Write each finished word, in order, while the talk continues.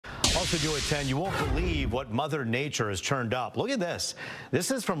Next with you at 10, you won't believe what Mother Nature has turned up. Look at this. This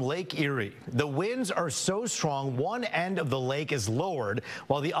is from Lake Erie. The winds are so strong, one end of the lake is lowered,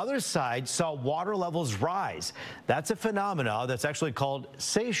 while the other side saw water levels rise. That's a phenomenon that's actually called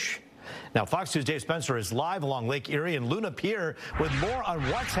seiche. Now, Fox News' Dave Spencer is live along Lake Erie and Luna Pier with more on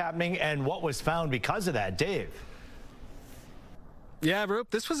what's happening and what was found because of that. Dave. Yeah, Roop,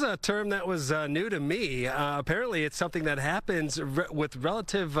 this was a term that was new to me. Apparently, it's something that happens with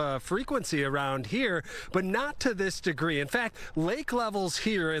relative frequency around here, but not to this degree. In fact, lake levels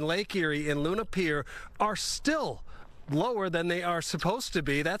here in Lake Erie and Luna Pier are still lower than they are supposed to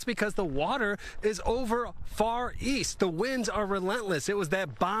be. That's because the water is over far east. The winds are relentless. It was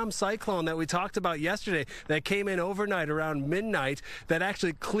that bomb cyclone that we talked about yesterday that came in overnight around midnight that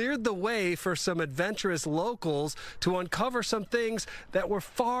actually cleared the way for some adventurous locals to uncover some things that were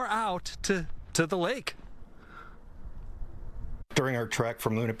far out to the lake. During our trek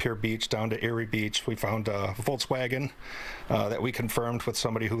from Luna Pier Beach down to Erie Beach, we found a Volkswagen that we confirmed with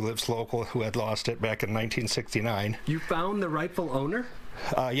somebody who lives local who had lost it back in 1969. You found the rightful owner?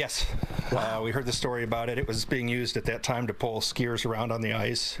 Yes. Wow. We heard the story about it. It was being used at that time to pull skiers around on the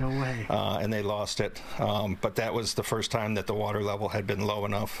ice. No way. And they lost it. But that was the first time that the water level had been low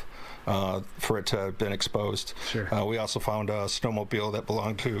enough for it to have been exposed. Sure. We also found a snowmobile that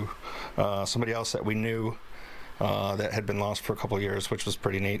belonged to somebody else that we knew. That had been lost for a couple of years, which was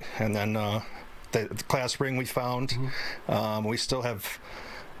pretty neat. And then the class ring we found, we still have,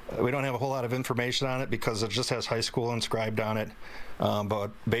 we don't have a whole lot of information on it because it just has high school inscribed on it. But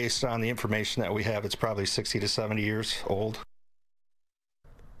based on the information that we have, it's probably 60 to 70 years old.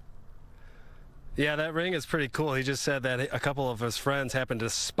 Yeah, that ring is pretty cool. He just said that a couple of his friends happened to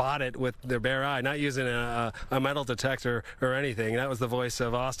spot it with their bare eye, not using a metal detector or anything. That was the voice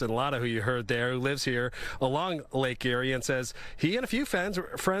of Austin Latta, who you heard there, who lives here along Lake Erie, and says he and a few friends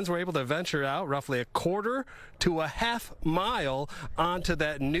were able to venture out roughly a quarter to a half mile onto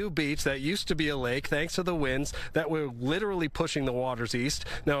that new beach that used to be a lake, thanks to the winds that were literally pushing the waters east.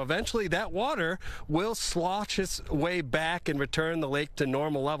 Now, eventually, that water will slosh its way back and return the lake to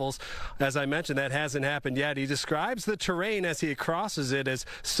normal levels. As I mentioned, that hasn't happened yet. He describes the terrain as he crosses it as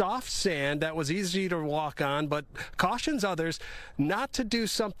soft sand that was easy to walk on, but cautions others not to do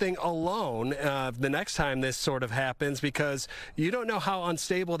something alone the next time this sort of happens, because you don't know how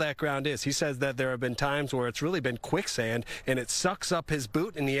unstable that ground is. He says that there have been times where it's really been quicksand and it sucks up his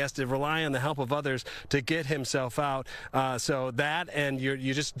boot and he has to rely on the help of others to get himself out. So that, and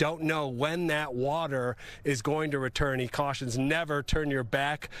you just don't know when that water is going to return. He cautions never turn your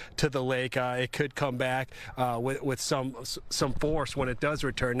back to the lake. It could come back with some force when it does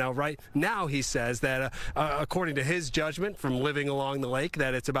return. Now, right now, he says that according to his judgment from living along the lake,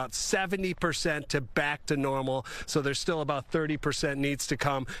 that it's about 70% to back to normal. So there's still about 30% needs to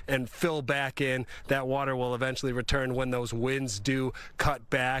come and fill back in. That water will eventually return when those winds do cut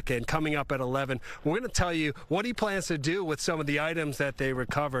back. And coming up at 11, we're going to tell you what he plans to do with some of the items that they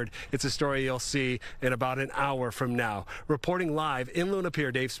recovered. It's a story you'll see in about an hour from now. Reporting live in Luna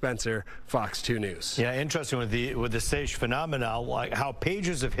Pier, Dave Spencer, Fox 2 News. Yeah, interesting with the seiche phenomena, like how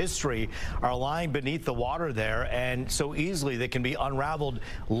pages of history are lying beneath the water there, and so easily they can be unraveled,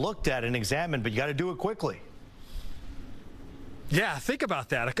 looked at, and examined, but you got to do it quickly. Yeah, think about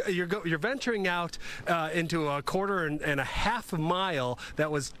that. You're venturing out into a quarter and a half mile that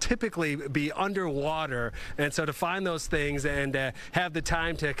was typically be underwater, and so to find those things and have the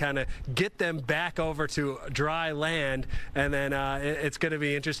time to kind of get them back over to dry land, and then it's going to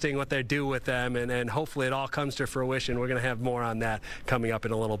be interesting what they do with them, and hopefully it all comes to fruition. We're going to have more on that coming up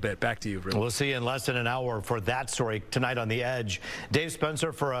in a little bit. Back to you, Ruben. We'll see you in less than an hour for that story tonight on The Edge. Dave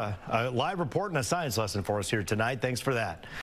Spencer for a live report and a science lesson for us here tonight. Thanks for that.